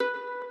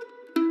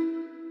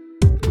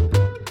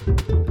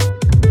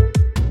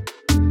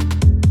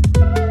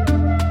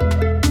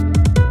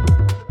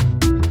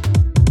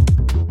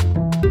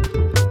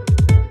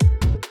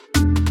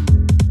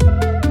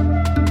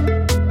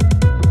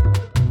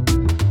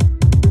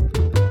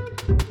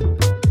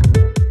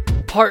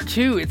part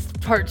 2. It's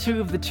part 2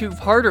 of the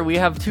two-parter. We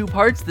have 2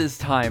 parts this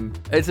time.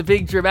 It's a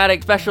big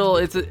dramatic special.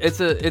 It's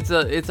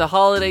a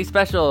holiday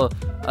special.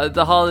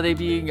 The holiday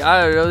being,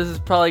 I don't know, this is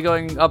probably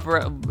going up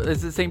around,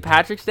 is it St.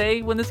 Patrick's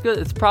Day when this goes?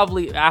 It's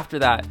probably after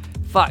that.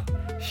 Fuck.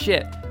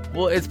 Shit.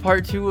 Well, it's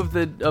part 2 of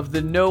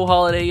the no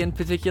holiday in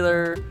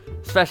particular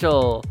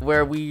special,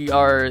 where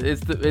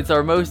it's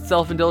our most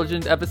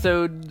self-indulgent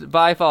episode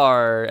by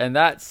far, and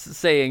that's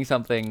saying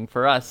something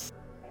for us.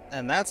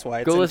 And that's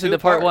why it's Go listen to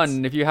part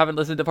 1 if you haven't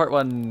listened to part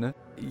 1.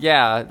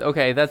 Yeah,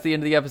 okay, that's the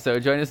end of the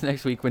episode. Join us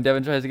next week when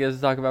Devin tries to get us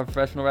to talk about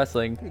professional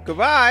wrestling.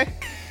 Goodbye!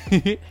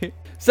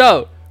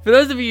 So, for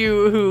those of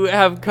you who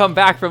have come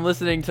back from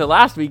listening to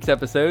last week's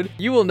episode,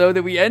 you will know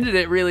that we ended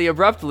it really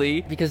abruptly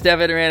because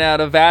Devin ran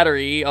out of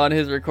battery on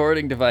his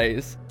recording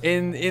device.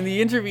 In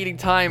the intervening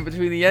time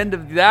between the end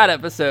of that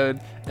episode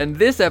and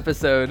this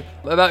episode,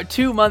 about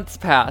 2 months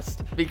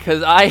passed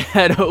because I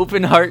had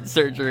open heart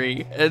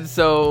surgery. And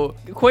so,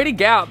 quite a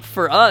gap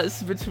for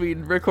us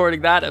between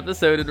recording that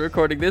episode and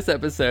recording this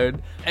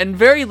episode, and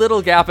very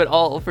little gap at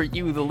all for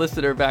you, the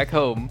listener back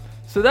home.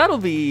 So that'll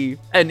be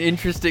an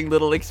interesting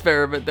little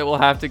experiment that we'll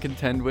have to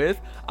contend with.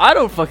 I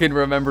don't fucking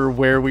remember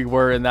where we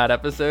were in that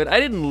episode. I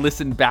didn't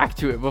listen back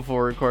to it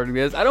before recording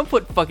this. I don't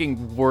put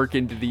fucking work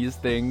into these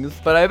things.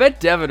 But I bet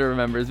Devin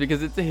remembers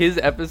because it's his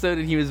episode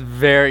and he was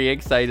very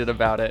excited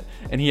about it.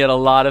 And he had a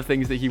lot of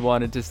things that he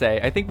wanted to say.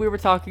 I think we were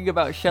talking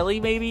about Shelly,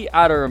 maybe?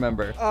 I don't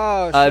remember.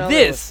 Oh, Shelly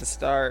this was the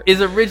start.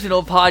 Is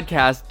Original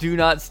Podcast Do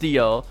Not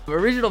Steal.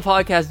 Original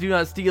Podcast Do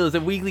Not Steal is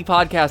a weekly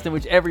podcast in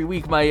which every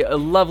week my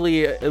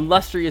lovely,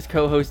 illustrious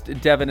co-host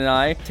Devin and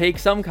I take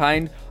some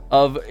kind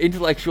of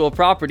intellectual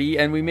property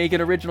and we make an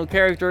original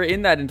character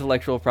in that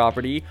intellectual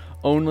property.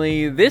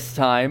 Only this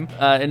time,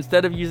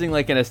 instead of using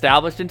like an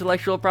established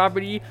intellectual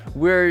property,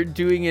 we're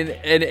doing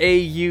an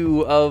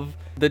AU of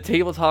the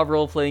tabletop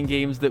role-playing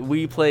games that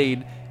we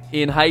played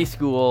in high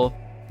school.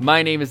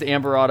 My name is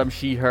Amber Autumn,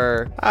 she,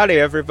 her. Howdy,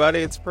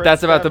 everybody. It's Prince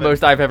That's about Devin. the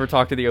most I've ever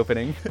talked to the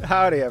opening.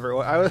 Howdy,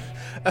 everyone.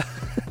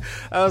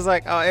 I was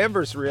like, oh,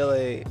 Amber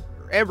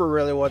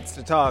really wants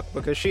to talk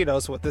because she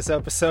knows what this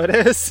episode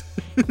is.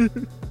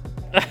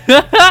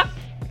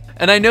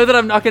 And I know that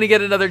I'm not going to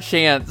get another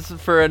chance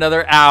for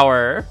another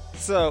hour.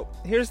 So,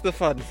 here's the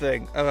fun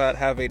thing about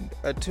having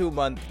a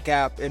 2-month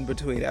gap in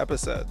between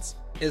episodes,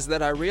 is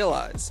that I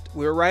realized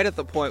we were right at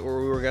the point where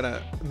we were going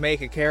to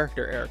make a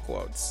character, air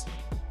quotes.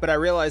 But I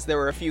realized there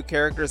were a few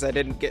characters I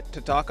didn't get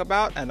to talk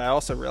about, and I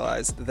also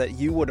realized that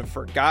you would have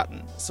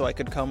forgotten, so I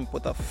could come up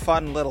with a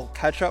fun little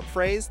catch-up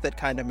phrase that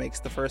kind of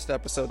makes the first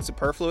episode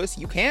superfluous.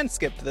 You can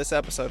skip to this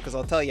episode, because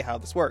I'll tell you how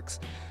this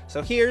works.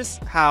 So here's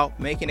how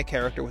making a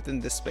character within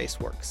this space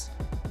works.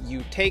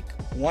 You take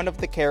one of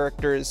the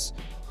characters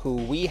who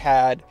we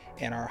had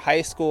in our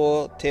high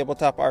school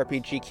tabletop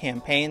RPG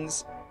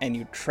campaigns, and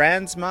you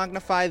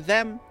transmagnify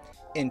them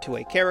into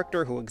a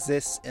character who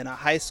exists in a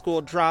high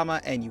school drama,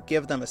 and you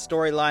give them a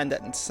storyline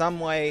that in some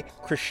way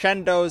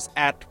crescendos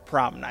at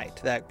prom night.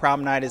 That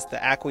prom night is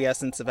the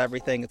acquiescence of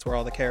everything. It's where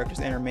all the characters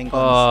intermingle.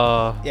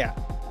 Yeah.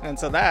 And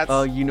so that's...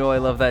 Oh, you know I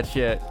love that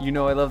shit. You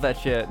know I love that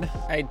shit.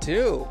 I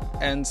do.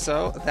 And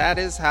so that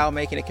is how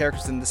making a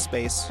character in this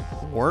space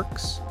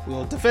works. We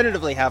will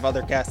definitively have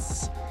other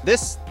guests.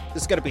 This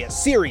is going to be a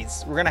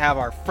series. We're going to have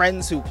our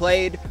friends who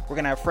played. We're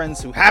going to have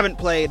friends who haven't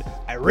played.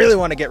 I really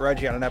want to get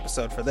Reggie on an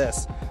episode for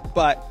this.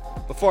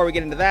 But before we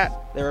get into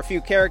that, there are a few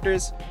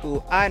characters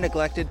who I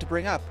neglected to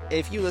bring up.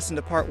 If you listen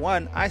to part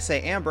 1, I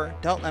say, Amber,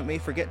 don't let me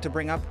forget to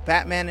bring up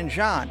Batman and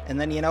John. And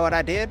then you know what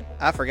I did?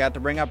 I forgot to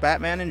bring up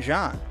Batman and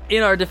John.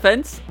 In our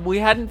defense, we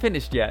hadn't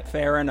finished yet.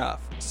 Fair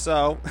enough.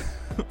 So,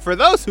 for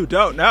those who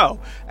don't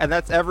know, and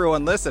that's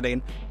everyone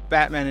listening,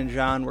 Batman and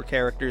John were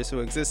characters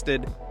who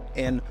existed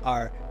in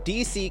our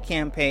DC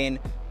campaign.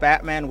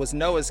 Batman was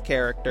Noah's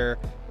character,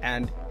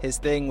 and his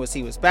thing was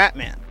he was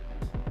Batman.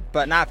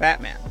 But not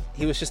Batman.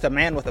 He was just a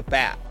man with a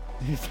bat.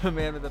 He's a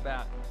man with a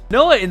bat.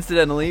 Noah,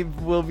 incidentally,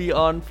 will be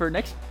on for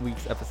next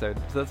week's episode.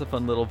 So that's a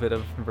fun little bit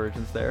of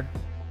convergence there.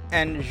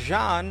 And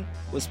Jean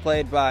was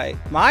played by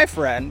my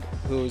friend,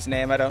 whose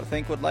name I don't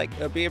think would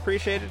be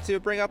appreciated to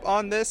bring up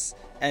on this.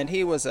 And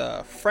he was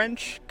a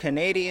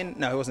French-Canadian...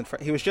 No, he wasn't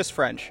French. He was just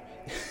French.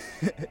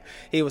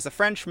 He was a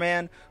French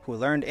man who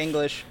learned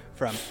English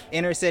from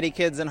inner city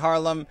kids in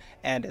Harlem.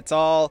 And it's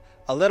all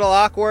a little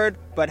awkward,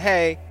 but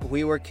hey,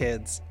 we were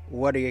kids.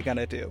 What are you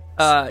gonna do?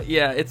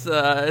 Yeah, it's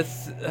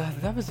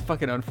that was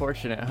fucking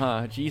unfortunate,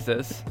 huh?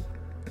 Jesus.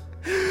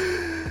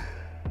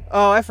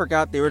 Oh, I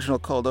forgot the original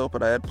cold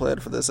open I had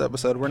planned for this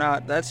episode. We're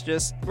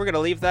gonna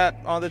leave that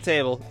on the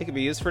table. It can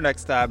be used for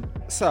next time.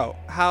 So,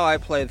 how I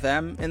play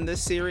them in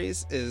this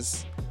series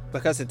is,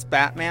 because it's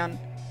Batman,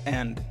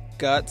 and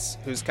Guts,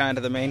 who's kind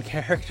of the main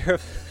character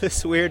of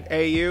this weird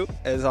AU,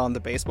 is on the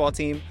baseball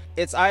team.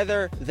 It's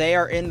either they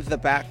are in the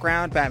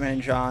background, Batman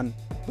and John,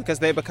 because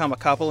they become a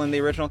couple in the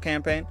original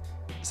campaign.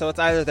 So it's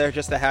either they're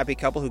just a happy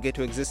couple who get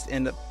to exist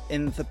in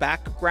the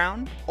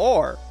background,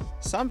 or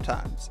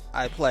sometimes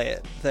I play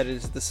it that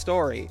is the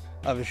story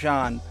of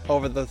Jean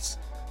over the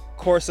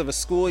course of a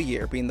school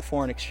year, being the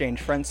foreign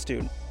exchange French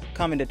student,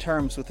 coming to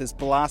terms with his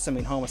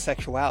blossoming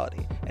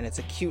homosexuality. And it's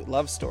a cute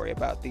love story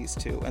about these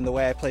two. And the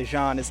way I play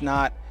Jean is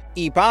not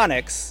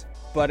Ebonics,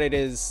 but it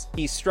is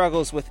he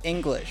struggles with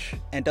English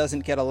and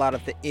doesn't get a lot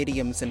of the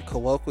idioms and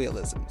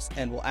colloquialisms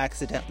and will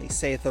accidentally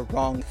say the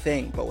wrong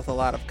thing, but with a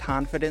lot of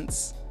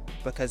confidence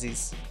because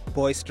he's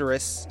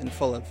boisterous and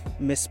full of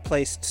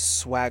misplaced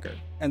swagger.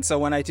 And so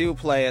when I do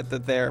play it,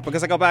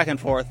 because I go back and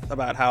forth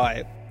about how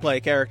I play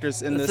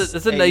characters in this.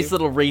 It's a nice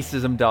little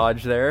racism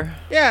dodge there.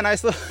 Yeah,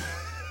 nice little,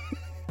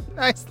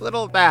 nice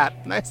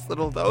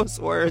little those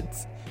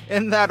words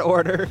in that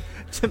order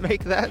to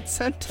make that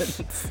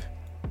sentence.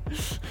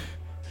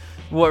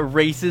 What,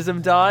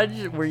 racism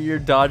dodge? Where you're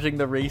dodging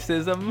the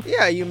racism?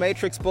 Yeah, you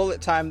Matrix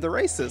bullet time the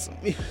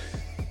racism.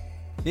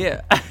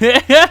 Yeah.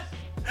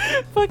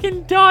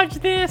 Fucking dodge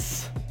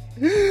this.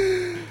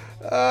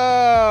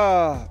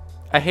 I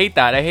hate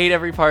that. I hate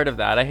every part of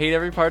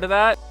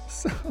that.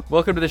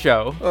 Welcome to the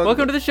show.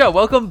 Welcome to the show.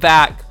 Welcome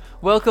back.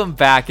 Welcome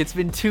back. It's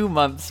been 2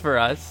 months for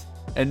us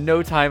and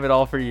no time at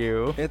all for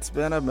you. It's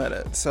been a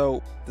minute.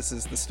 So this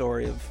is the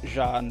story of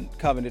Jean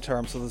coming to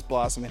terms with his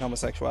blossoming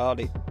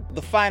homosexuality.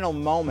 The final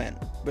moment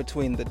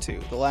between the two,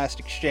 the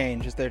last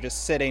exchange, is they're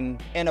just sitting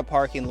in a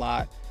parking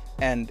lot,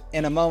 and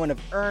in a moment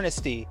of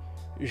earnesty,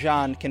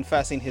 Jean,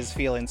 confessing his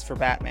feelings for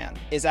Batman,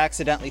 is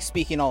accidentally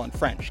speaking all in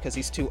French because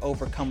he's too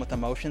overcome with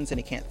emotions and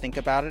he can't think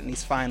about it, and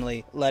he's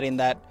finally letting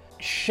that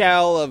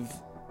shell of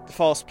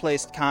false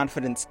placed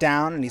confidence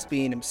down, and he's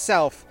being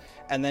himself.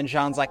 And then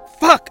Jean's like,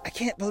 fuck, I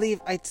can't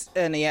believe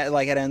and he,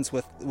 like, it ends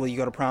with, will you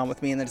go to prom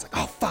with me? And then he's like,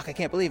 oh fuck, I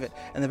can't believe it.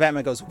 And the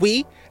Batman goes,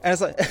 oui? And it's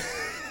like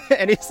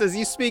and he says,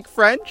 you speak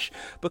French?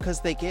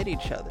 Because they get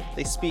each other.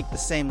 They speak the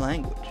same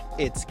language.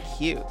 It's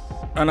cute.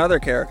 Another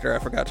character I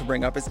forgot to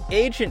bring up is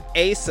Agent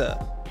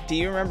Asa. Do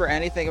you remember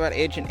anything about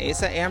Agent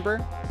Asa,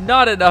 Amber?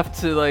 Not enough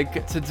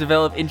to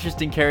develop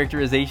interesting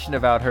characterization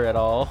about her at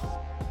all.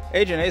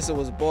 Agent Asa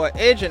was a boy.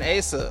 Agent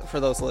Asa, for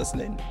those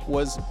listening,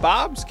 was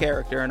Bob's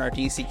character in our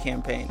DC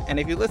campaign. And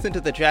if you listen to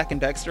the Jack and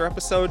Dexter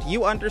episode,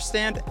 you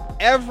understand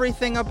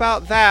everything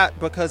about that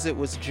because it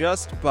was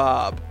just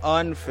Bob,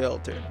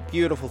 unfiltered.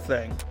 Beautiful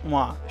thing.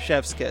 Mwah,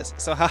 chef's kiss.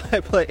 So how I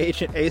play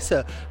Agent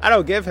Asa, I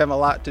don't give him a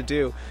lot to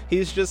do.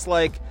 He's just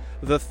like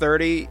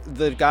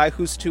the guy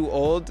who's too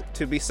old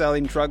to be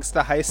selling drugs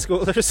to high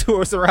schoolers who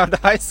was around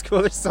high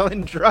schoolers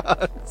selling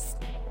drugs.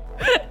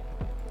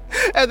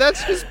 And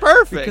that's just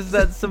perfect. Because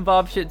that's some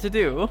Bob shit to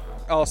do.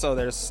 Also,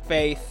 there's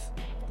Faith,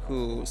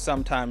 who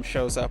sometimes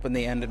shows up in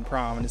the end in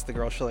Prom and is the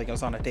girl Shirley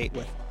goes on a date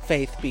with.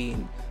 Faith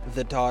being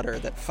the daughter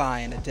that Fi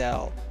and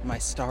Adele, my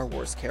Star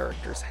Wars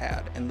characters,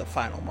 had in the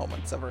final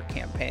moments of her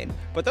campaign.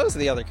 But those are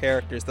the other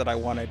characters that I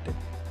wanted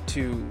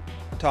to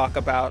talk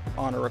about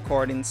on a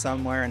recording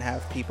somewhere and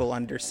have people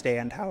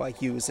understand how I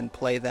use and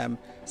play them.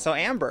 So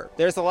Amber,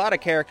 there's a lot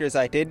of characters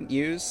I didn't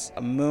use.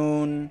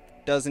 Moon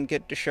doesn't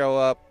get to show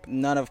up.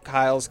 None of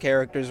Kyle's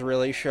characters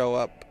really show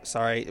up.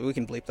 Sorry, we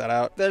can bleep that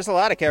out. There's a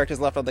lot of characters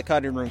left on the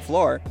cutting room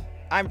floor.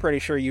 I'm pretty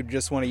sure you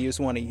just want to use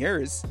one of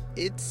yours.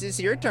 It's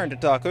your turn to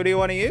talk. Who do you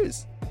want to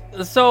use?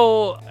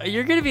 So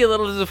you're gonna be a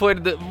little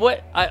disappointed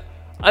that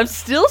I'm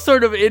still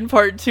sort of in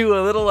part 2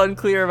 a little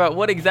unclear about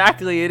what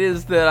exactly it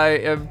is that I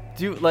am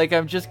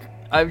I'm just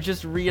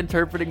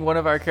reinterpreting one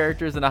of our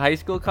characters in a high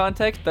school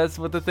context. That's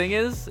what the thing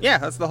is? Yeah,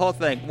 that's the whole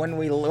thing. When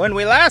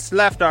we last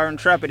left our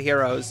intrepid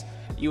heroes,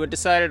 you had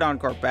decided on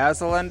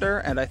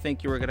Grubazalinder, and I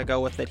think you were going to go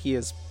with that he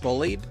is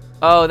bullied.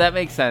 Oh, that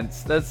makes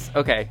sense. That's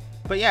okay.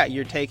 But yeah,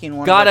 you're taking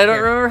one God, I don't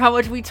remember how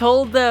much we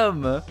told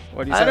them.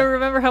 What do you say? I don't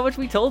remember how much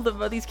we told them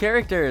about these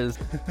characters.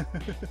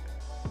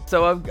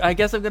 So I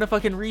guess I'm going to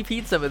fucking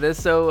repeat some of this.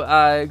 So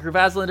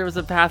Grubazalinder was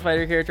a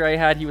Pathfinder character I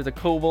had. He was a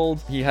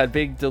kobold. He had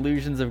big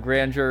delusions of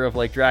grandeur of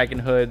like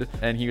dragonhood,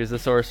 and he was a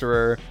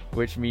sorcerer,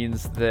 which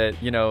means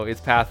that, you know, it's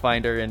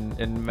Pathfinder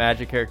and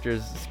magic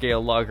characters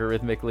scale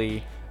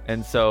logarithmically.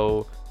 And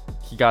so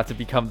he got to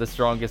become the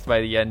strongest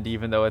by the end,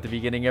 even though at the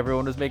beginning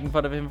everyone was making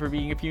fun of him for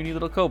being a puny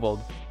little kobold.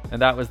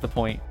 And that was the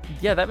point.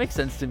 Yeah, that makes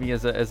sense to me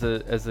as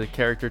a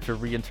character to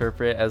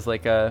reinterpret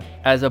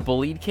as a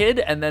bullied kid.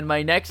 And then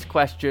my next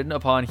question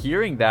upon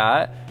hearing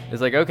that is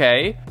like,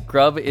 okay,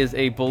 Grub is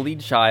a bullied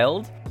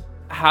child.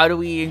 How do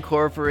we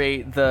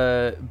incorporate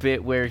the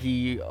bit where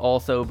he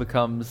also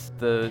becomes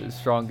the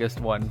strongest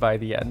one by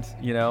the end,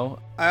 you know?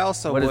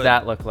 What does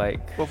that look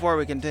like? Before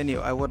we continue,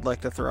 I would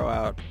like to throw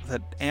out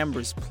that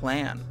Amber's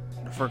plan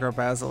for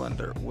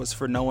Grubazalinder was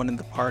for no one in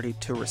the party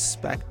to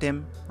respect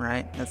him,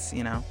 right? That's,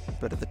 you know, a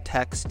bit of the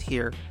text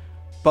here.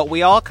 But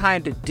we all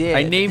kind of did.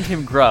 I named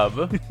him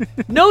Grub.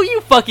 No, you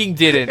fucking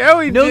didn't. Yeah,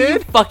 we did. No, you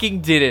fucking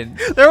didn't.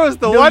 There was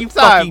the one time.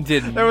 Fucking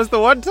didn't. There was the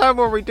one time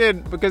where we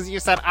didn't, because you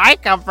said, I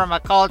come from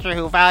a culture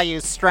who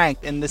values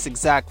strength, in this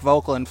exact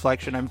vocal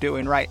inflection I'm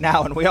doing right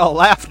now, and we all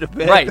laughed a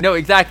bit. Right, no,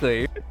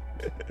 exactly.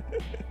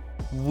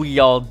 We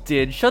all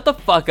did. Shut the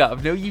fuck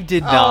up. No, you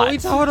did not. Oh, we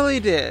totally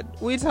did.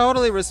 We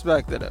totally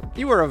respected him.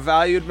 You were a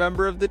valued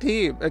member of the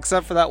team,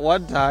 except for that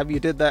one time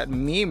you did that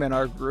meme in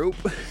our group.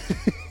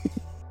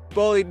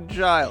 Bullied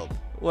child.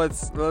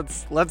 Let's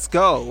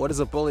go. What does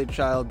a bullied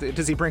child do?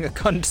 Does he bring a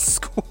gun to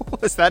school?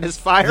 Is that his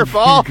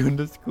fireball? Going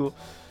to school.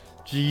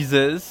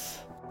 Jesus.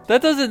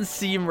 That doesn't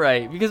seem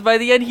right, because by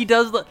the end he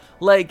does,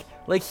 like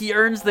he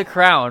earns the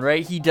crown,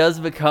 right? He does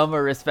become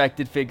a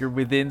respected figure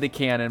within the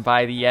canon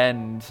by the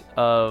end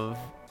of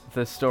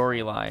the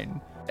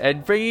storyline.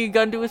 And bringing a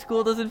gun to a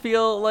school doesn't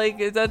feel like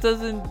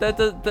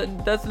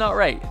that's not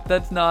right.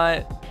 That's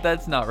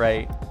not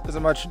right. It's a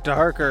much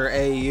darker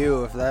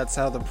AU if that's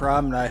how the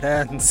prom night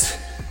ends.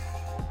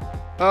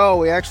 Oh,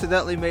 we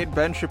accidentally made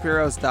Ben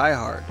Shapiro's Die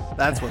Hard.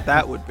 That's what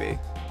that would be.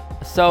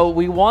 So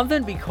we want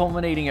them to be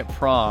culminating at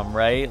prom,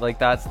 right? Like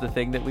that's the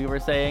thing that we were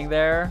saying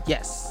there.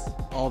 Yes.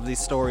 All of these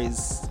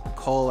stories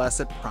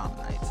coalesce at prom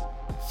night.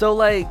 So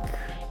like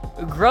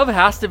Grub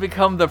has to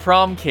become the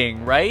prom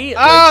king, right?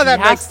 Oh, like,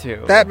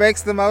 that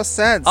makes the most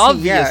sense.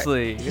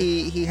 Obviously.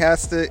 Yeah, he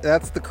has to.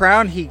 That's the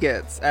crown he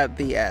gets at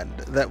the end.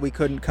 That we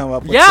couldn't come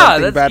up with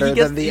something better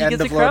than the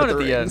end of Lord of the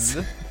Rings.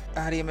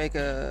 How do you make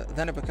a?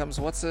 Then it becomes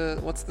what's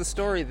the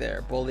story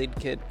there? Bullied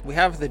kid. We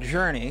have the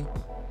journey.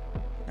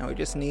 Now we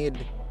just need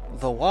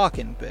the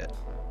walking bit,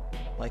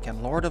 like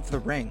in Lord of the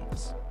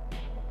Rings,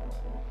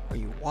 where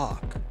you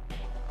walk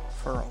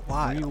for a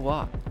while. You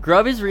walk.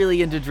 Grub is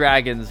really into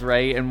dragons,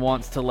 right? And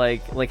wants to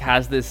like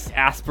has this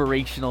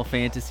aspirational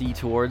fantasy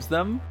towards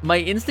them. My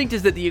instinct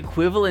is that the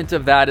equivalent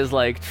of that is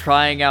like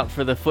trying out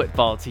for the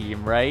football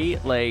team,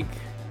 right? Like,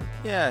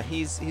 yeah,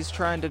 he's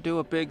trying to do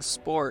a big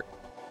sport,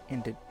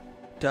 and it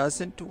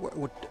doesn't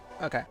work.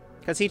 Okay,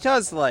 because he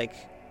does like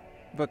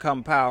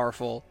become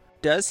powerful.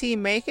 Does he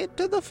make it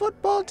to the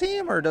football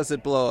team, or does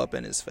it blow up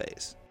in his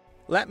face?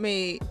 Let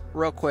me,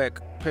 real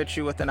quick, pitch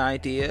you with an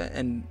idea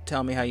and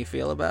tell me how you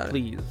feel about it.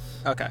 Please.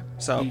 Okay,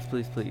 so...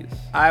 Please.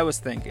 I was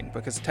thinking,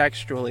 because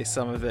textually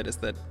some of it is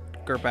that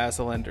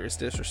Grubazalinder is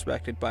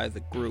disrespected by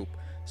the group.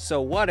 So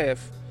what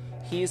if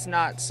he's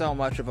not so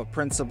much of a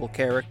principal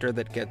character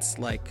that gets,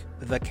 like,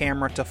 the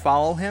camera to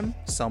follow him,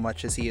 so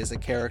much as he is a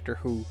character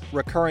who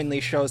recurringly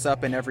shows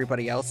up in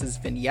everybody else's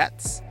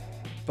vignettes,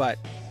 but...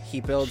 he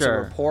builds a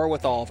rapport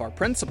with all of our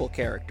principal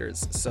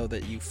characters so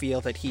that you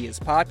feel that he is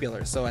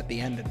popular. So at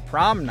the end of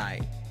prom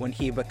night, when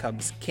he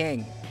becomes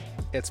king,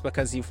 it's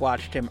because you've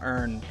watched him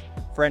earn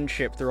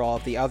friendship through all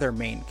of the other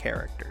main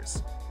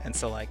characters. And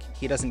so, like,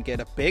 he doesn't get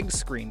a big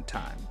screen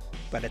time,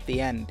 but at the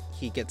end,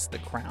 he gets the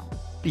crown.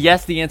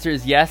 Yes, the answer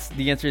is yes.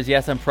 The answer is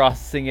yes. I'm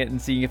processing it and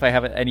seeing if I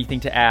have anything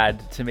to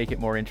add to make it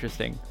more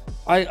interesting.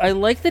 I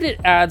like that it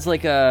adds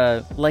like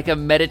a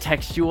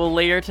metatextual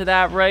layer to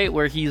that, right?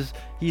 Where he's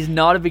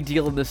not a big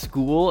deal in the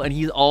school, and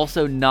he's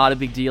also not a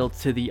big deal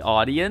to the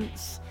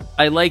audience.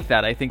 I like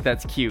that. I think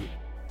that's cute.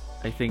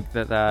 I think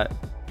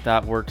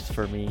that works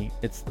for me.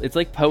 It's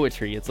like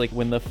poetry. It's like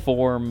when the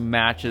form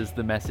matches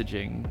the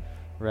messaging,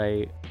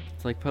 right?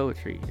 It's like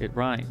poetry. It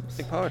rhymes.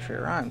 Like poetry,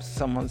 it rhymes.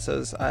 Someone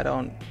says, I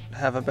don't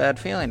have a bad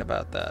feeling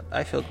about that.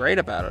 I feel great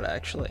about it,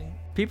 actually.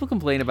 People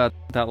complain about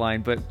that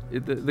line, but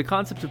the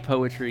concept of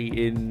poetry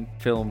in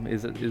film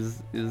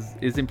is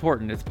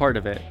important. It's part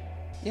of it.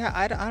 Yeah,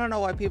 I don't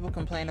know why people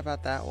complain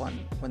about that one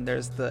when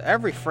there's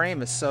every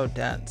frame is so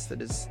dense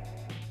that is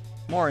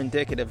more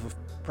indicative of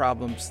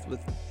problems with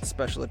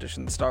special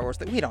edition Star Wars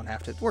that we don't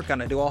have to. We're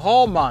gonna do a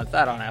whole month.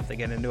 I don't have to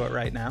get into it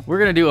right now. We're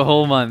gonna do a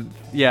whole month.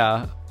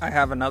 Yeah. I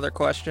have another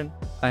question.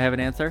 I have an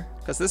answer.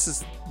 Because this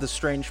is the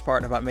strange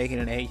part about making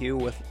an AU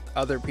with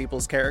other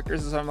people's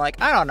characters. Is I'm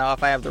like, I don't know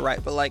if I have the right,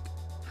 but like,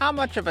 how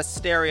much of a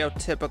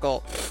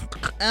stereotypical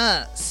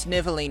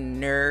sniveling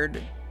nerd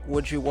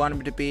would you want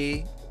him to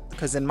be?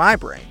 Because in my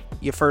brain,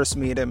 you first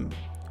meet him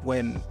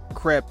when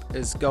Crip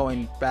is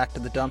going back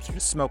to the dumpster to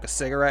smoke a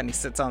cigarette, and he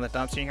sits on the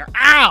dumpster, and you hear,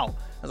 ow!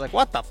 I was like,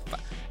 what the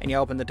fuck? And you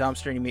open the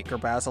dumpster, and you meet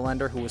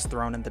Grubazalinder, who was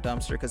thrown in the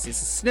dumpster because he's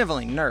a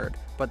sniveling nerd.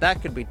 But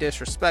that could be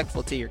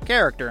disrespectful to your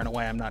character in a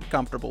way I'm not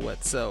comfortable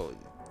with, so...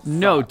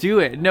 No, do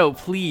it. No,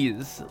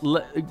 please.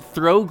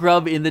 Throw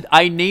Grub in the...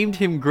 I named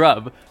him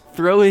Grub.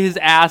 Throw his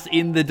ass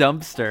in the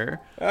dumpster.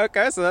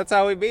 Okay, so that's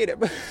how we beat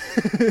him.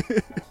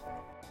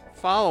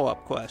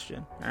 Follow-up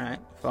question. All right,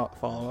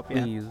 follow-up.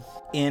 Please.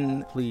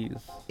 Yeah. Please.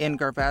 In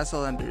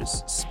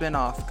Grubazzalinder's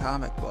spin-off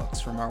comic books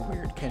from our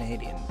weird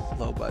Canadian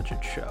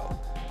low-budget show,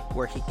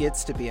 where he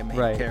gets to be a main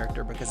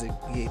character because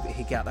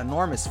he got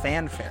enormous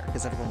fanfare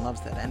because everyone loves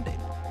that ending.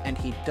 And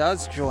he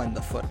does join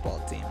the football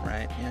team,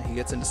 right? Yeah, he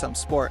gets into some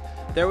sport.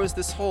 There was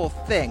this whole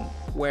thing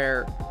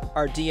where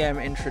our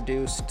DM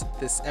introduced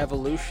this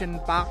evolution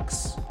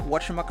box,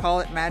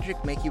 whatchamacallit magic,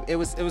 it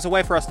was a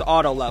way for us to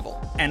auto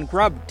level. And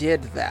Grub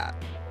did that.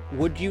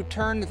 Would you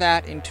turn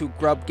that into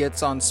Grub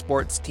gets on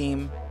sports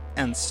team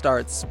and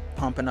starts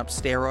pumping up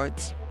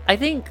steroids? I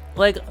think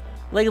like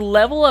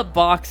level up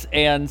box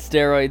and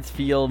steroids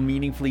feel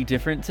meaningfully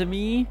different to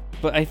me,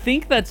 but I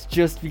think that's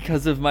just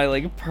because of my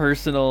like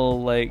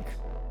personal like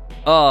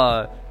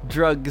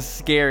drugs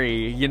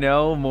scary, you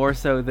know, more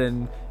so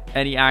than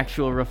any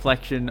actual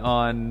reflection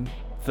on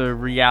the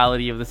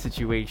reality of the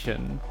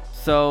situation.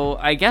 So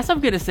I guess I'm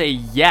gonna say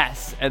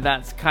yes, and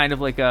that's kind of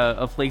like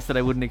a place that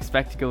I wouldn't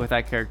expect to go with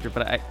that character,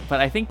 but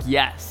I think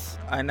yes.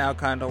 I now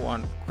kind of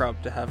want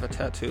Grub to have a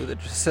tattoo that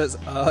just says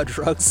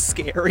drugs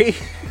scary.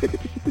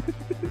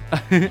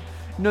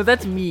 No,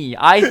 that's me.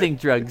 I think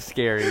drugs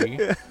scary.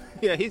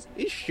 Yeah, he's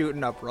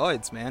shooting up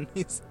roids, man.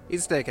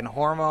 He's taking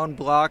hormone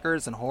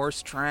blockers and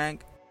horse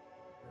trank.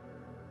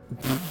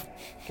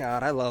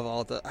 God, I love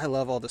all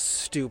the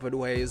stupid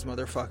ways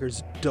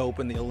motherfuckers dope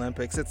in the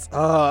Olympics. It's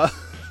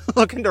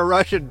look into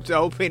Russian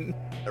doping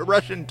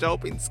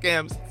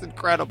scams. It's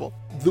incredible.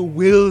 The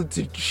will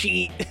to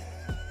cheat.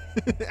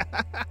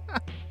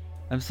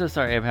 I'm so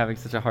sorry I'm having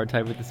such a hard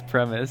time with this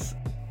premise.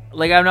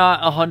 Like, I'm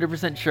not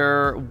 100%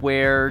 sure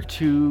where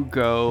to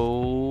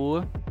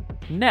go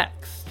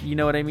next. You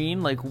know what I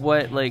mean? Like,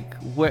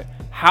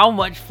 how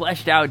much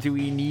fleshed out do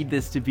we need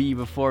this to be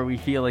before we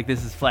feel like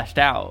this is fleshed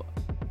out?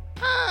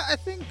 I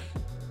think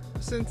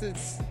since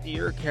it's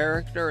your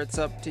character, it's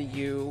up to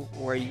you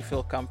where you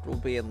feel comfortable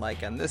being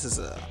like, and this is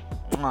a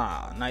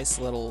nice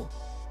little,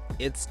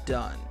 it's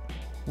done.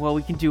 Well,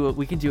 we can do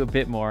a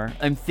bit more.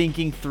 I'm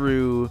thinking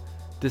through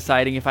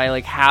deciding if I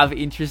have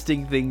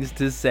interesting things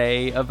to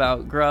say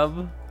about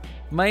Grub.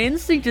 My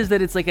instinct is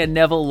that it's like a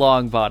Neville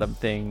Longbottom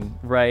thing,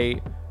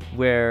 right?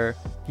 Where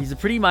he's a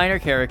pretty minor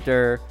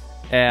character,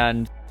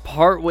 and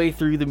partway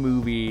through the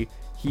movie,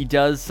 he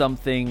does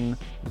something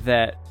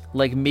that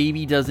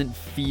maybe doesn't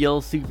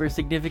feel super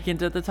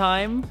significant at the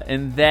time,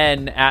 and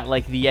then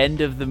at the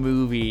end of the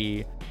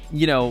movie,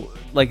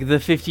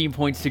 the 15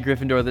 points to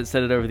Gryffindor that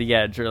set it over the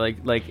edge, or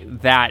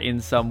that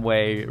in some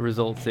way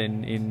results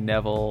in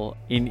Neville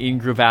in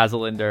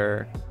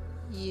Grubazalinder.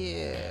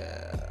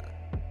 Yeah.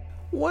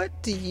 What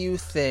do you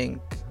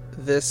think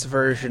this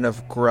version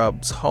of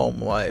Grub's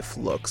home life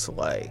looks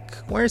like?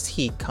 Where's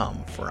he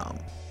come from?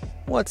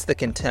 What's the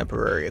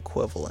contemporary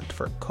equivalent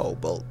for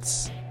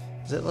kobolds?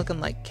 Is it looking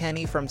like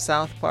Kenny from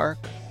South Park?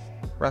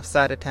 Rough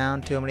side of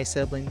town, too many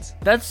siblings?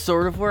 That's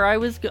sort of where I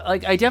was.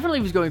 I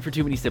definitely was going for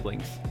too many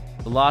siblings.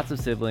 Lots of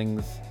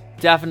siblings.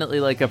 Definitely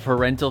a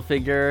parental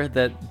figure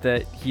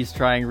that he's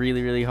trying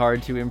really, really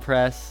hard to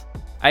impress.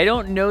 I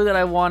don't know that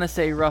I want to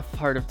say rough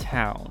part of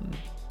town.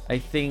 I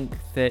think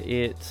that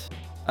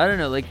I don't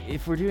know,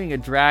 if we're doing a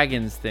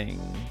dragons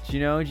thing, do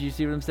you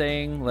see what I'm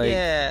saying?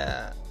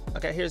 Yeah.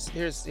 Okay,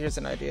 here's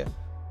an idea.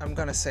 I'm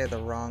gonna say the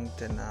wrong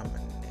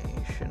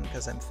denomination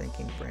because I'm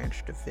thinking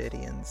Branch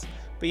Davidians.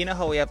 But you know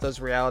how we have those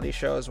reality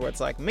shows where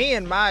it's me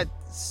and my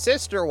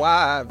sister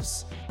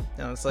wives,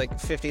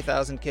 it's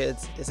 50,000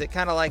 kids. Is it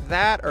kind of like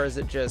that, or is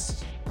it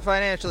just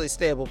financially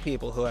stable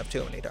people who have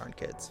too many darn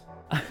kids?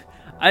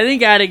 I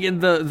think adding in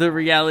the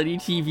reality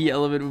TV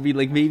element would be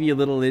maybe a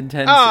little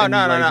intense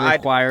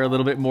require a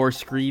little bit more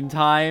screen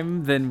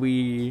time than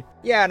we...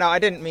 Yeah, no, I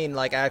didn't mean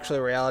actually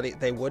reality.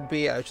 They would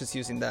be. I was just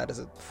using that as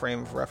a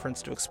frame of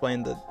reference to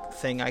explain the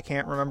thing I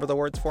can't remember the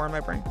words for in my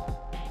brain.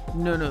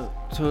 No,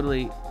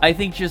 totally. I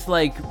think just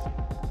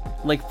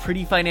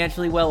pretty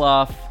financially well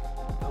off,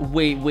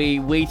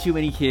 way too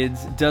many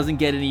kids, doesn't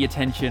get any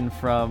attention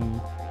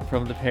from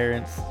the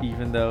parents,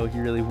 even though he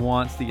really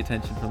wants the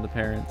attention from the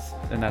parents,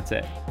 and that's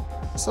it.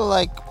 So,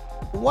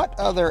 what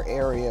other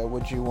area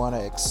would you want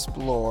to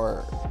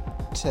explore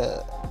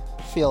to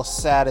feel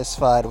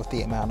satisfied with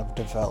the amount of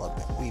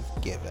development we've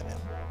given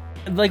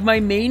him?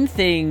 My main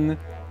thing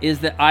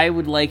is that I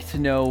would like to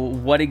know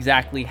what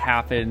exactly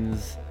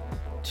happens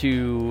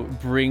to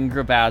bring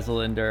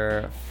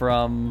Grubazalinder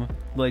from,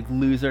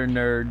 loser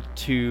nerd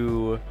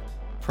to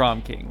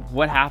prom king.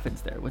 What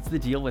happens there? What's the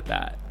deal with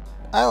that?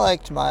 I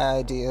liked my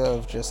idea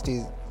of just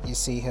you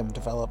see him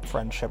develop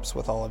friendships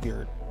with all of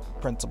your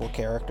principal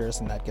characters,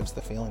 and that gives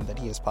the feeling that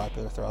he is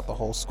popular throughout the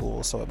whole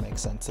school, so it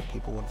makes sense that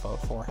people would vote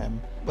for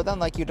him. But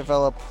then you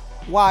develop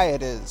why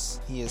it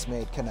is he has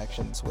made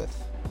connections with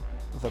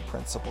the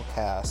principal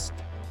cast.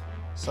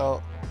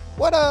 So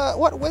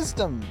what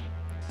wisdom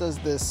does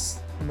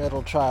this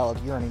middle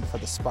child yearning for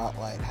the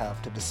spotlight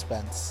have to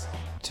dispense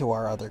to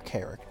our other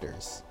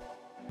characters?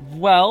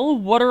 Well,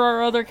 what are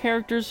our other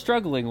characters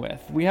struggling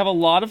with? We have a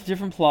lot of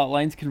different plot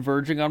lines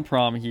converging on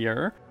Prom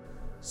here.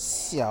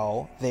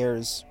 So,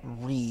 there's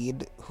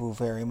Reed, who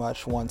very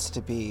much wants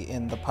to be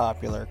in the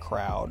popular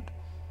crowd.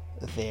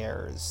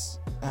 I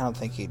don't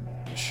think he'd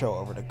show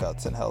over to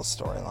Guts and Hell's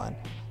storyline.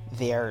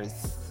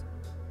 There's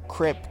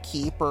Crypt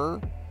Keeper,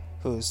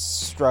 who's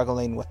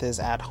struggling with his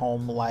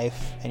at-home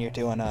life, and you're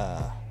doing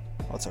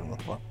what's it I'm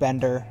looking for?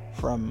 Bender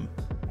from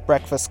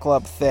Breakfast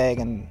Club thing,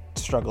 and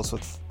struggles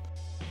with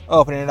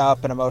opening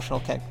up and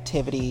emotional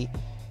connectivity,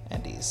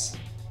 and he's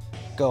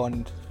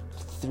going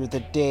through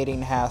the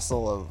dating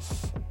hassle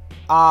of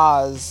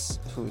Oz,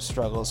 who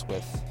struggles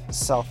with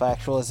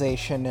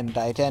self-actualization and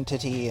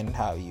identity and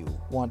how you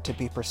want to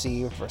be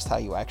perceived versus how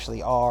you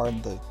actually are,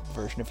 and the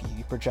version of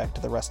you project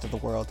to the rest of the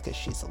world because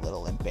she's a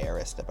little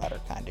embarrassed about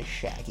her kind of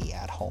shaggy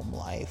at-home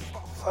life.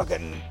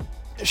 Fucking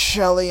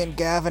Shelly and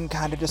Gavin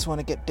kind of just want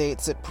to get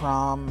dates at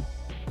prom.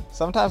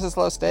 Sometimes it's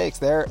low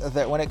stakes.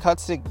 When it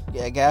cuts to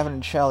Gavin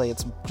and Shelly,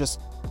 it's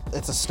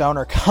a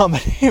stoner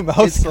comedy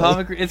mostly.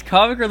 It's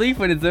comic relief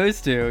when it's those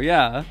two,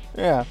 yeah.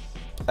 Yeah.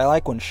 I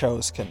like when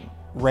shows can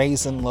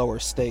raise and lower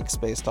stakes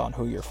based on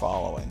who you're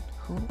following.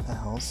 Who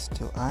else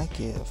do I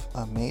give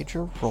a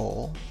major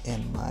role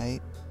in my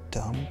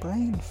dumb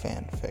brain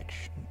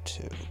fanfiction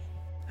to?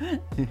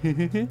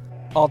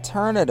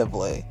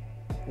 Alternatively,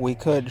 we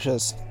could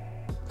just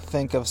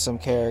think of some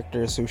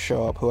characters who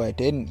show up who I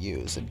didn't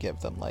use and give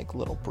them like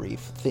little brief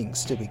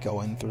things to be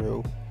going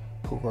through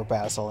who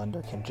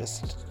Grubazalinder can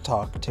just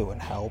talk to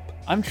and help.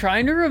 I'm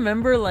trying to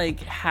remember like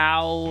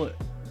how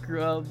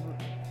Grub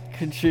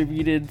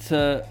contributed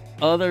to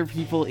other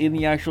people in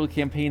the actual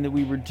campaign that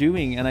we were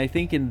doing, and I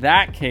think in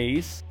that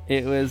case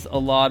it was a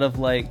lot of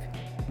like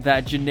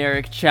that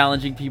generic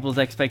challenging people's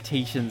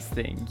expectations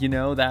thing, you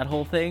know, that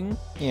whole thing.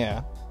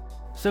 Yeah.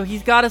 So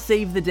he's got to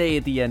save the day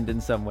at the end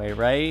in some way,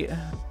 right?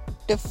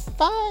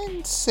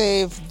 Define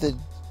save the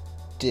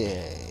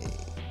day.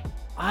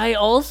 I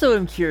also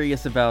am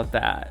curious about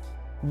that.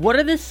 What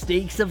are the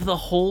stakes of the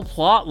whole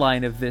plot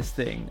line of this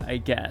thing, I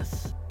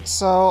guess?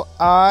 So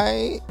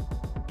I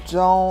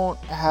don't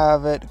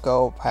have it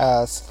go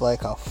past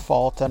like a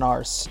Fault in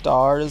Our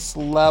Stars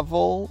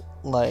level.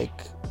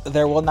 Like,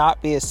 there will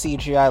not be a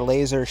CGI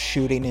laser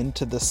shooting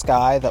into the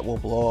sky that will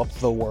blow up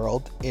the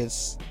world.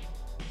 Is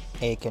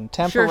a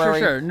contemporary...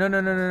 Sure.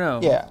 No.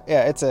 Yeah,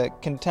 it's a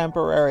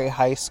contemporary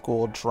high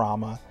school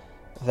drama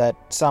that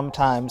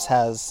sometimes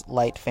has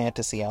light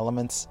fantasy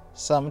elements.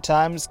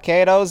 Sometimes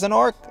Kato's an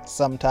orc.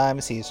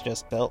 Sometimes he's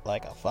just built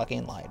like a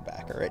fucking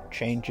linebacker. It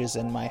changes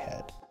in my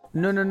head.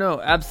 No,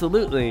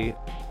 absolutely.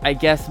 I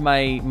guess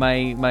my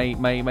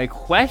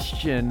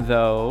question,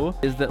 though,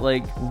 is that,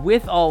 like,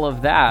 with all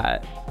of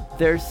that,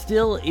 there's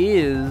still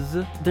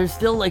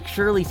like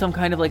surely some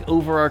kind of like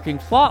overarching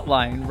plot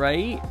line,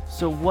 right?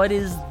 So what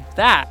is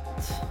that?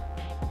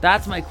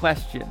 That's my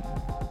question.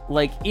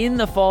 Like, in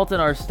The Fault in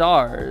Our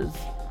Stars,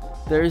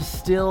 there's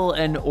still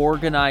an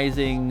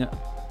organizing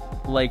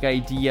like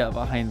idea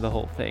behind the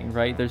whole thing,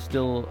 right? There's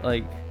still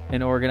like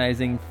an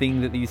organizing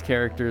thing that these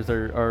characters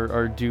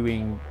are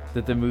doing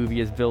that the movie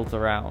is built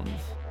around.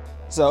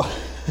 So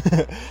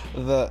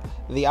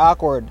the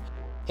awkward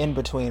in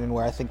between, and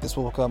where I think this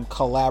will become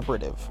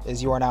collaborative,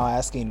 is you are now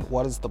asking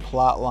what is the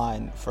plot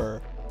line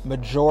for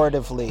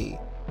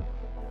majoritively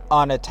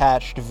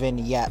unattached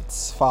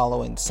vignettes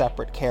following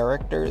separate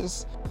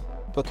characters,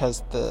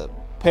 because the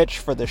pitch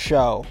for the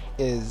show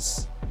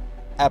is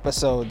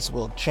episodes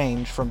will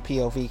change from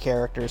POV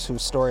characters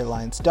whose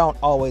storylines don't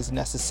always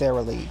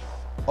necessarily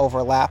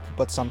overlap,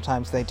 but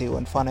sometimes they do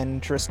in fun and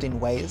interesting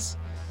ways.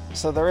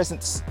 So there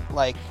isn't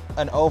like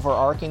an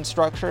overarching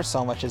structure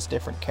so much as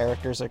different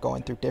characters are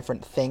going through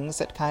different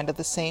things at kind of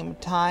the same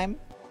time.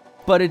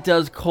 But it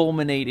does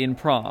culminate in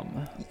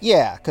Prom.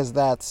 Yeah, because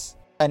that's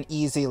an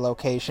easy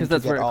location to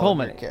get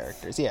all of your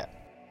characters. Yeah.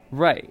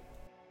 Right.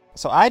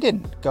 So I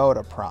didn't go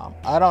to Prom.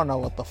 I don't know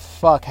what the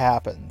fuck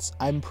happens.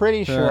 I'm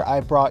pretty sure I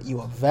brought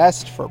you a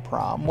vest for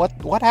Prom.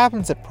 What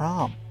happens at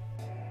Prom?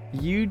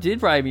 You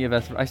did buy me a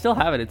vest. I still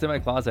have it. It's in my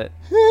closet.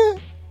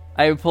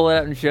 I would pull it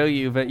out and show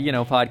you, but, you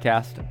know,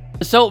 podcast.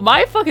 So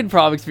my fucking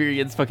Prom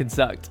experience fucking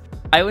sucked.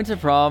 I went to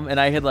Prom and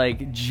I had,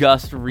 like,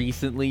 just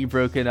recently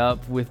broken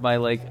up with my,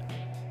 like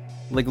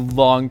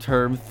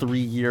long-term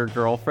 3-year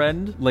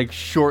girlfriend, like,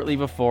 shortly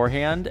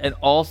beforehand. And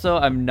also,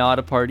 I'm not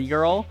a party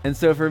girl. And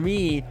so for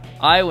me,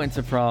 I went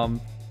to Prom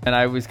and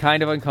I was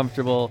kind of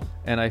uncomfortable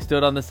and I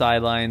stood on the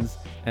sidelines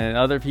and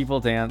other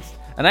people danced.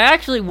 And I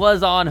actually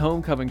was on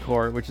homecoming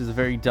court, which is a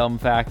very dumb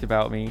fact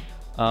about me.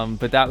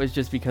 But that was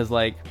just because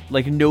like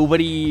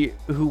nobody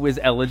who was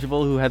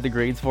eligible, who had the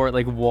grades for it,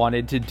 like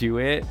wanted to do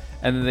it.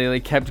 And then they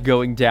like kept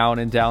going down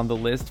and down the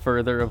list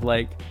further of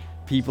like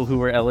people who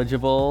were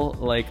eligible,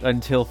 like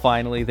until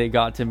finally they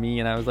got to me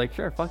and I was like,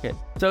 sure, fuck it.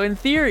 So in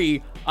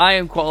theory, I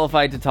am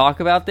qualified to talk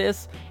about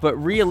this, but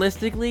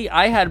realistically,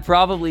 I had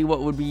probably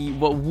what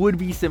would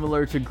be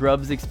similar to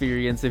Grub's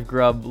experience if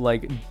Grub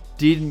like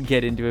didn't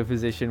get into a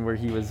position where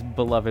he was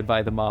beloved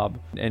by the mob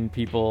and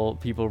people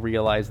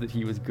realized that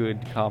he was good,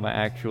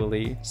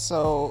 actually.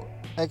 So,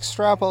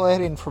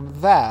 extrapolating from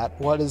that,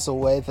 what is a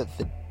way that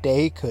the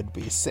day could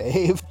be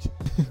saved?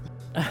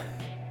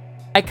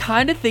 I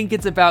kind of think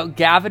it's about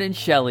Gavin and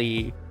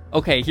Shelley.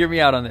 Okay, hear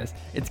me out on this.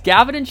 It's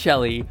Gavin and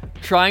Shelley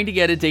trying to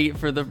get dates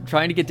for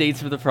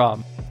the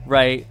prom,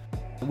 right?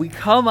 We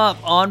come up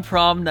on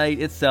prom night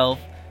itself.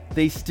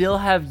 They still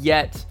have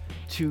yet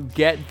to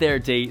get their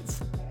dates.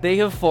 They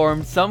have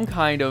formed some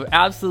kind of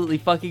absolutely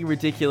fucking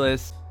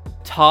ridiculous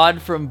Todd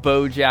from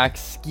BoJack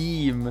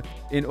scheme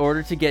in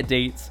order to get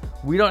dates.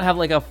 We don't have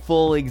like a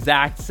full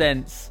exact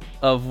sense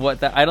of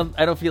what that. I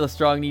don't feel a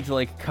strong need to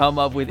like come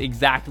up with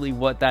exactly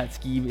what that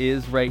scheme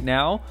is right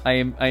now. I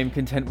am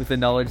content with the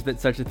knowledge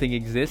that such a thing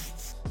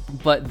exists.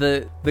 But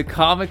the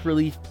comic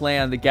relief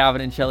plan that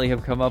Gavin and Shelley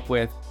have come up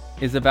with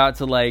is about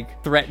to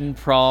like threaten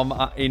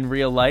prom in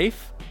real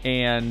life.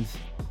 And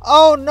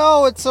oh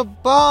no, it's a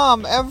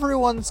bomb!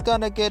 Everyone's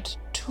gonna get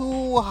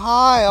too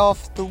high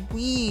off the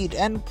weed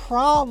and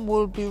prom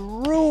will be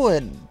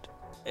ruined.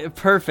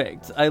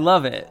 Perfect. I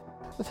love it.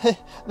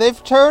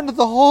 They've turned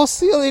the whole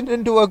ceiling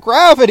into a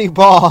gravity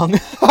bong.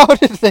 How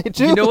did they do this?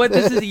 You know what?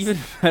 This is even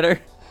better.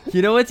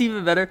 You know what's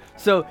even better?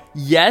 So,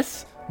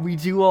 yes, we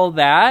do all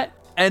that.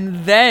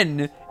 And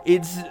then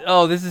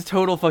this is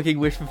total fucking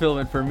wish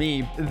fulfillment for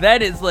me.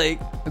 That is like,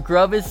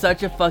 Grub is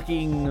such a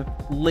fucking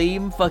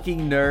lame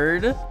fucking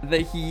nerd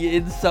that he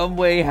in some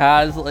way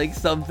has like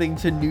something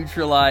to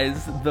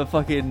neutralize the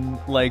fucking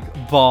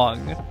like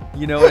bong.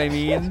 You know what I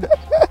mean?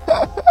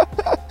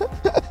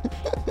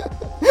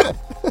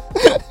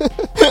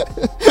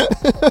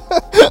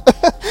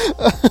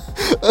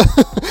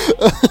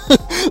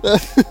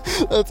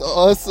 That's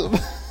awesome.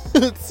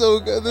 It's so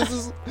good.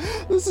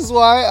 This is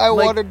why I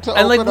wanted to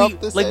open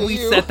up this AU. We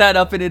set that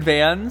up in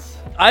advance.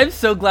 I'm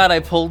so glad I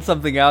pulled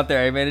something out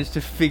there. I managed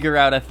to figure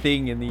out a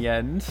thing in the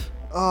end.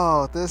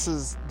 Oh, this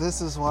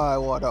is why I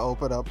want to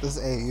open up this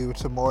AU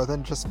to more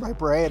than just my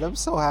brain. I'm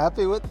so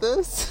happy with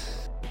this.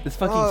 It's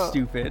fucking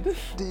stupid.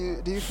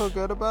 Do you feel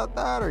good about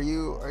that?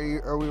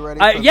 Are we ready?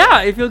 Yeah,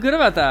 I feel good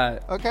about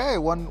that. Okay,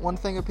 one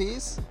thing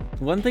apiece.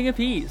 One thing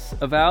apiece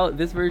about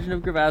this version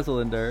of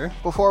Grubazalinder.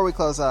 Before we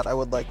close out, I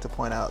would like to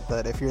point out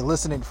that if you're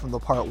listening from the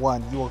part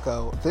 1, you will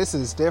go, this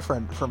is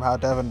different from how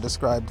Devin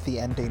described the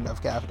ending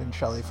of Gavin and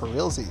Shelley for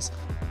realsies.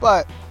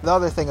 But the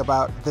other thing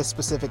about this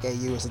specific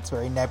AU is it's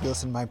very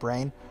nebulous in my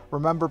brain.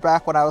 Remember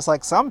back when I was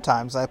like,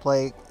 sometimes I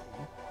play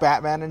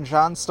Batman and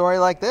John's story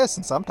like this,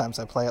 and sometimes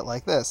I play it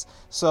like this.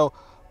 So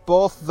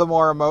both the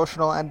more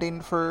emotional ending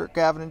for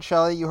Gavin and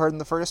Shelley you heard in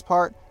the first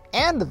part,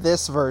 and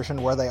this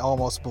version where they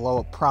almost blow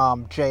up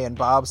Prom, Jay and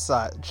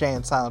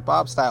Silent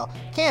Bob style,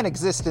 can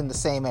exist in the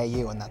same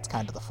AU, and that's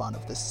kind of the fun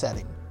of this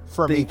setting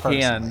for me personally.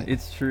 They can.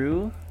 It's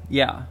true.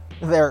 Yeah.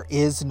 There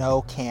is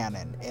no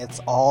canon.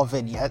 It's all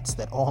vignettes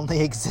that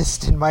only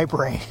exist in my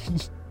brain.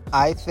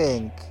 I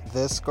think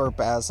this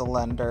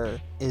Grubazalinder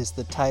is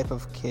the type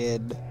of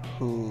kid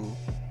who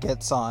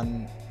gets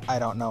on, I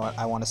don't know,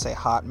 I want to say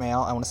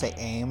Hotmail, I want to say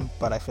AIM,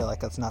 but I feel like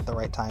that's not the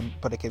right time,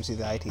 but it gives you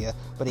the idea.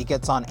 But he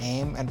gets on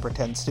AIM and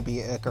pretends to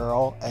be a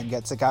girl and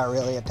gets a guy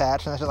really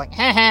attached, and it's just like,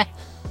 ha.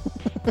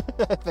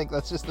 I think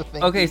that's just the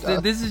thing. Okay, so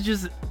is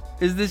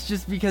this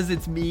just because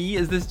it's me?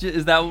 Is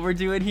that what we're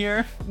doing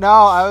here? No,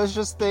 I was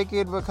just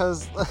thinking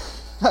because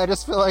I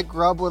just feel like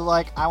Grub would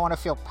like, I want to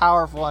feel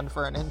powerful, and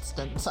for an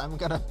instant, I'm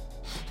gonna...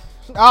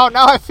 Oh,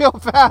 now I feel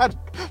bad.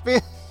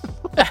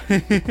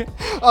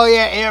 Oh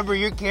yeah, Amber,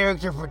 your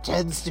character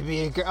pretends to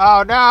be a girl.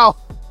 Oh no!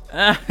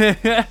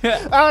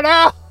 Oh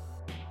no!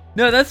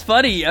 No, that's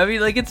funny. I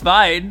mean, like, it's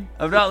fine.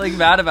 I'm not, like,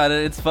 mad about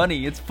it. It's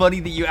funny. It's funny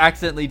that you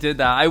accidentally did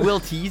that. I will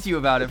tease you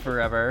about it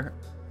forever.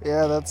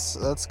 Yeah,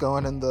 that's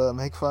going in the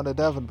make fun of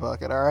Devin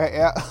bucket. All right,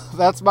 yeah,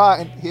 that's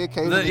mine. He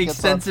occasionally the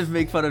extensive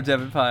make fun of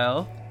Devin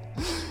pile.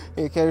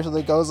 He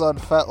occasionally goes on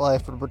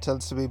FetLife and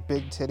pretends to be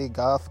big titty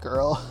goth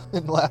girl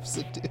and laughs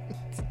at dudes.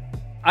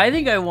 I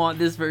think I want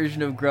this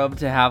version of Grub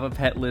to have a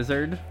pet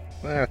lizard.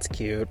 That's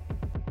cute.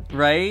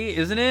 Right?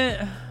 Isn't it?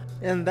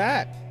 And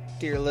that,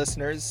 dear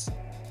listeners,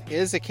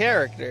 is a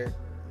character.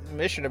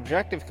 Mission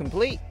objective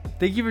complete.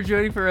 Thank you for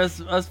joining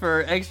us for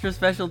our extra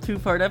special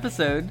 2-part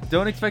episode.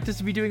 Don't expect us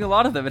to be doing a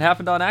lot of them. It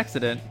happened on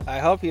accident. I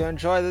hope you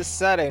enjoy this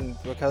setting,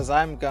 because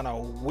I'm gonna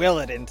will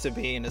it into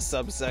being a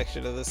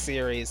subsection of the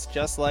series,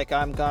 just like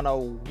I'm gonna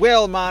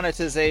will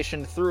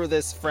monetization through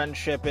this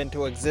friendship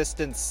into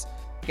existence.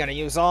 Gonna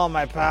use all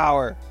my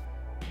power.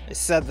 I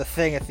said the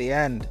thing at the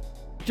end.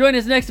 Join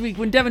us next week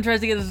when Devin tries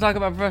to get us to talk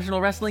about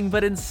professional wrestling,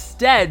 but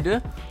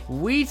instead,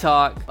 we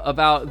talk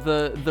about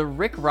the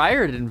Rick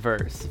Riordan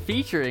verse,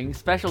 featuring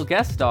special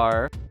guest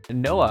star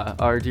Noah,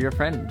 our dear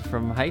friend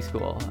from high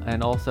school,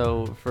 and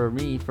also for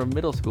me from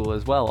middle school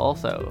as well,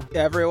 also.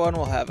 Everyone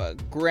will have a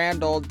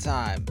grand old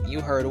time. You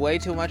heard way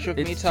too much of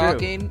me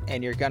talking, true.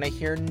 And you're gonna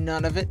hear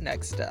none of it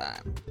next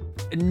time.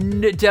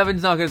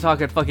 Devin's not gonna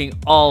talk at fucking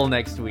all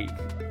next week.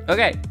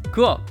 Okay,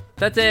 cool.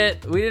 That's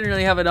it. We didn't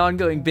really have an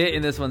ongoing bit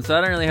in this one, so I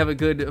don't really have a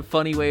good,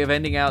 funny way of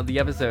ending out the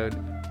episode.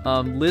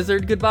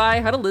 Lizard goodbye?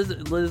 How to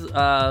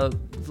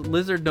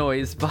lizard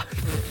noise? Bye.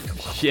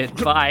 Shit,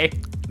 bye.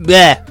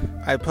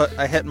 Bleh.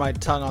 I hit my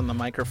tongue on the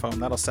microphone.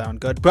 That'll sound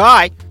good.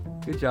 Bye.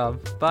 Good job.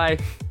 Bye.